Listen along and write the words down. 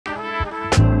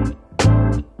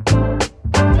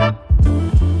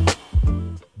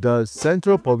The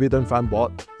Central Provident Fund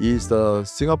Board is the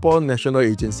Singapore national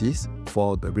agencies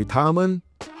for the retirement,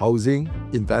 housing,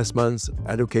 investments,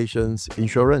 education,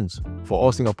 insurance for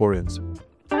all Singaporeans.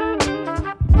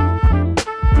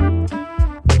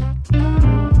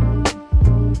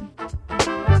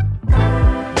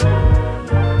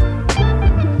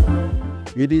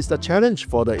 It is a challenge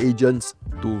for the agents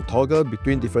to toggle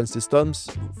between different systems,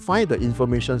 find the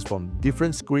information from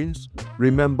different screens,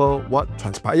 remember what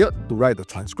transpired to write the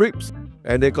transcripts,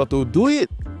 and they got to do it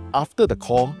after the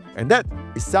call, and that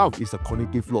itself is a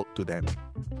cognitive load to them.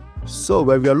 So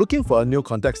when we are looking for a new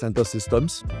contact center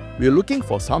systems, we are looking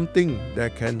for something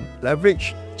that can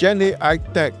leverage Gen AI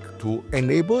tech to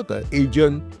enable the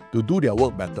agent to do their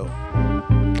work better.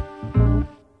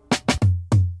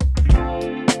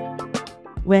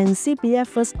 When CPF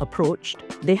first approached,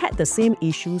 they had the same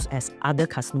issues as other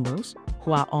customers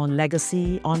who are on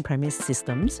legacy on-premise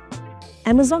systems.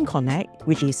 Amazon Connect,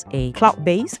 which is a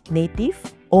cloud-based, native,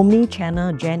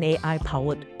 omni-channel Gen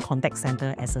AI-powered contact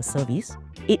center as a service,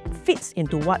 it fits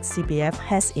into what CPF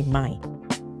has in mind.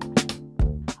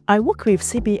 I work with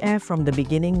CPF from the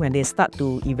beginning when they start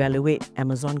to evaluate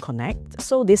Amazon Connect.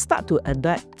 So they start to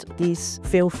adapt this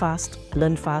fail fast,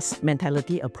 learn fast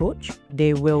mentality approach.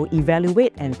 They will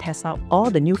evaluate and test out all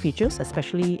the new features,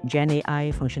 especially Gen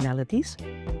AI functionalities.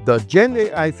 The Gen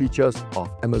AI features of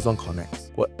Amazon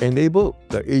Connect will enable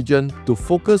the agent to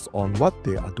focus on what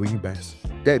they are doing best.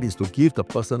 That is to give the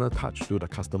personal touch to the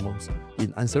customers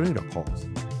in answering the calls.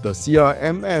 The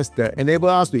CRMS that enable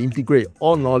us to integrate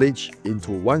all knowledge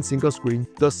into one single screen,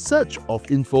 the search of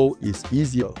info is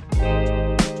easier.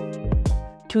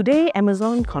 Today,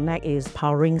 Amazon Connect is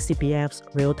powering CPF's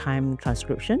real-time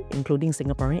transcription, including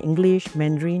Singaporean English,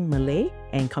 Mandarin, Malay,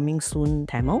 and coming soon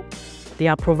Tamil. They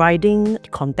are providing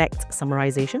contact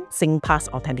summarization, SingPass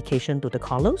authentication to the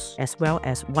callers, as well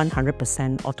as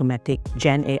 100% automatic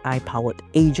Gen AI-powered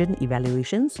agent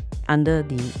evaluations under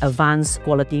the Advanced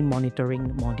Quality Monitoring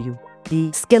module.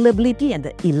 The scalability and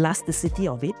the elasticity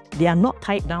of it, they are not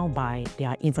tied down by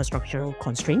their infrastructural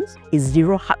constraints. It's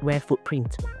zero hardware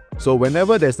footprint. So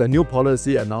whenever there's a new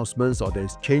policy announcements or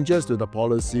there's changes to the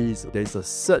policies, there's a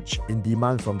surge in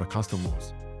demand from the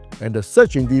customers. And the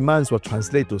surge in demands will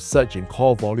translate to surge in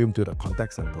call volume to the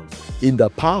contact centers. In the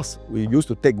past, we used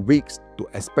to take weeks to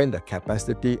expand the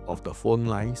capacity of the phone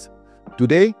lines.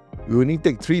 Today, we only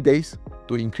take 3 days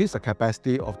to increase the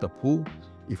capacity of the pool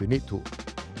if we need to.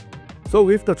 So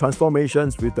with the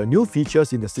transformations, with the new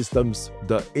features in the systems,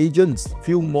 the agents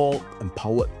feel more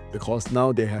empowered because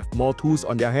now they have more tools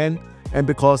on their hand, and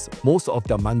because most of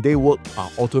their mundane work are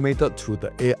automated through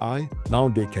the AI, now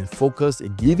they can focus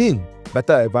in giving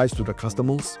better advice to the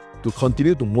customers to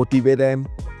continue to motivate them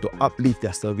to uplift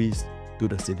their service to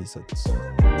the citizens.